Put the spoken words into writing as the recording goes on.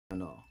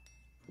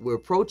we're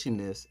approaching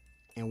this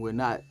and we're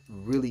not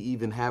really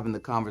even having the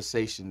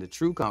conversation, the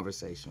true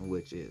conversation,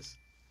 which is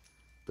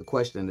the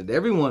question that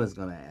everyone is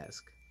going to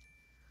ask.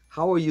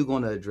 How are you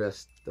going to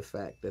address the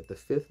fact that the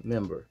fifth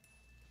member,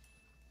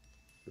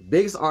 the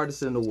biggest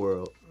artist in the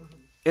world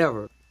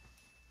ever,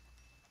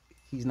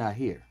 he's not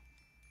here?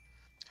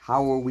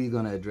 How are we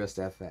going to address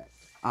that fact,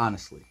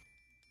 honestly?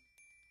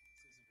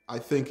 I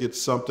think it's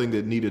something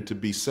that needed to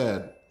be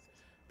said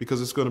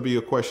because it's going to be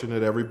a question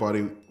that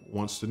everybody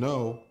wants to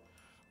know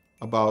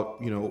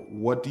about,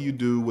 what do you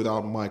do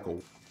without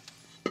Michael?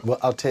 Well,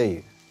 I'll tell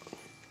you,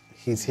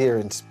 he's here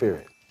in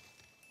spirit.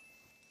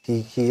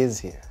 He is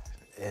here.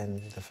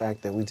 And the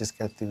fact that we just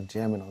got through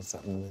jamming on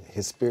something,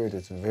 his spirit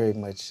is very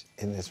much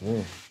in this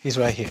room. He's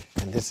right here.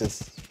 And this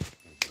is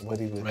what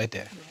he would... Right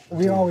there.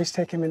 We always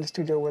take him in the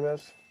studio with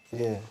us.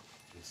 Yeah.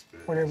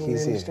 Whenever we're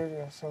in the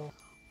studio, so.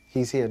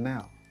 He's here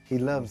now. He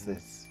loves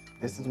this.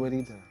 This is what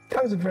he does.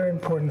 That was very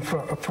important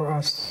for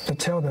us to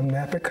tell them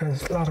that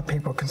because a lot of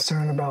people are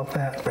concerned about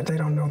that, but they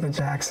don't know the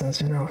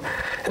Jacksons,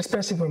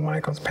 Especially with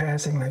Michael's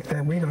passing like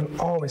that, we don't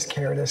always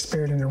carry that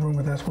spirit in the room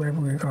with us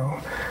wherever we go.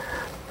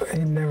 He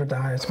never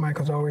dies.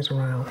 Michael's always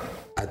around.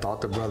 I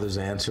thought the brother's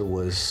answer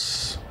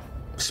was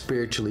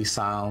spiritually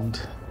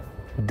sound.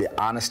 The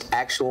honest,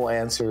 actual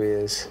answer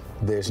is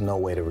there's no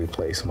way to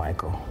replace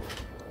Michael.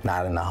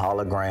 Not in a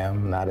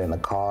hologram, not in a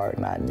card,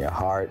 not in your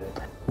heart.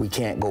 We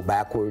can't go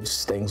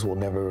backwards. Things will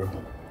never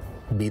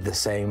be the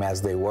same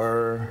as they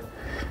were.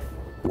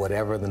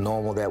 Whatever the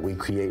normal that we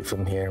create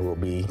from here will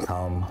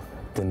become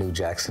the new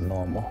Jackson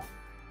normal.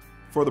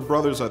 For the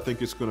brothers, I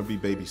think it's going to be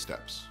baby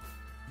steps.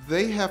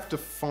 They have to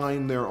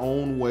find their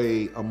own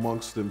way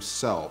amongst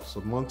themselves,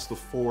 amongst the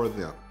four of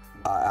them.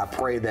 I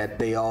pray that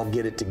they all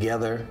get it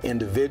together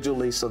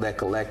individually so that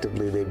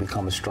collectively they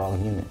become a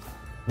strong unit.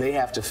 They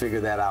have to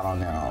figure that out on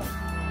their own.